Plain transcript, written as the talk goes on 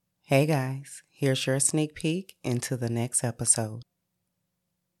Hey guys, here's your sneak peek into the next episode.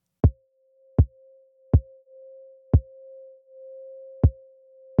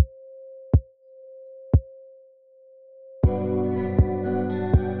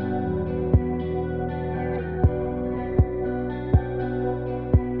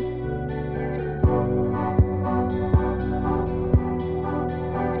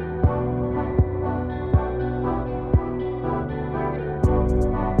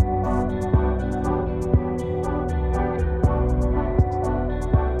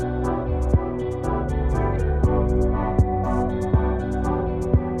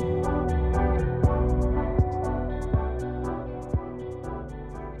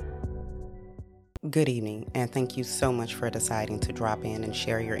 Good evening, and thank you so much for deciding to drop in and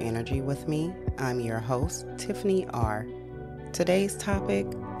share your energy with me. I'm your host, Tiffany R. Today's topic,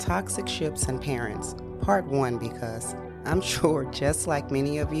 Toxicships and Parents, Part 1, because I'm sure, just like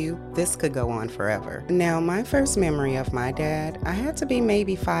many of you, this could go on forever. Now, my first memory of my dad, I had to be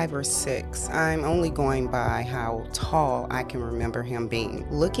maybe 5 or 6. I'm only going by how tall I can remember him being,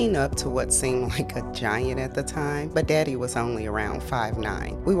 looking up to what seemed like a giant at the time, but Daddy was only around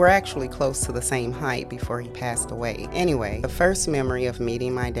 5'9". We were actually close to the same height before he passed away. Anyway, the first memory of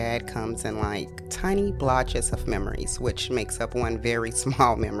meeting my dad comes in like tiny blotches of memories, which makes up one very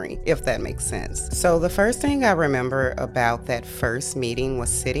small memory, if that makes sense. So the first thing I remember about that first meeting was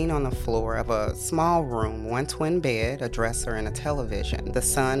sitting on the floor of a small room, one twin bed, a dresser, and a television. The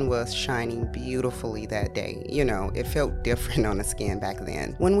sun was shining beautifully that day. You know, it felt different on the skin back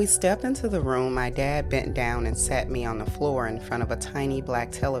then. When we stepped into the room, my dad bent down and sat me on the floor in front of a tiny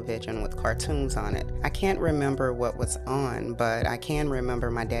black television with cartoons on it. I can't remember what was on, but I can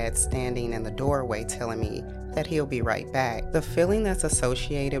remember my dad standing in the doorway telling me that he'll be right back. The feeling that's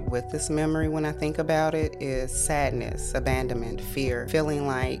associated with this memory when I think about it is sadness, abandonment, fear, feeling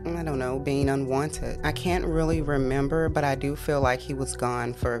like, I don't know, being unwanted. I can't really remember, but I do feel like he was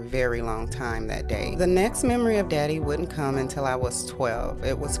gone for a very long time that day. The next memory of Daddy wouldn't come until I was 12.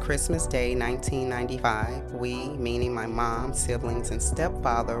 It was Christmas Day, 1995. We, meaning my mom, siblings, and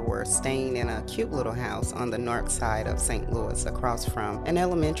stepfather, were staying in a cute little house on the north side of St. Louis across from an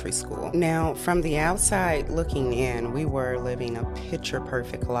elementary school. Now, from the outside looking in, we were living a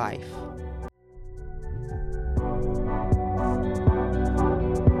picture-perfect life.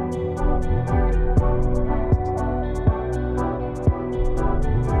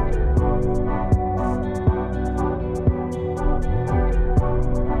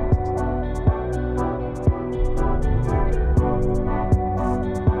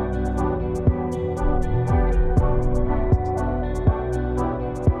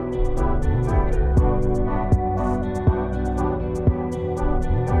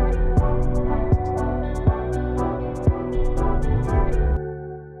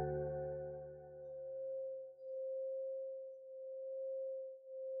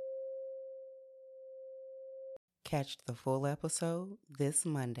 Catch the full episode this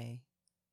Monday.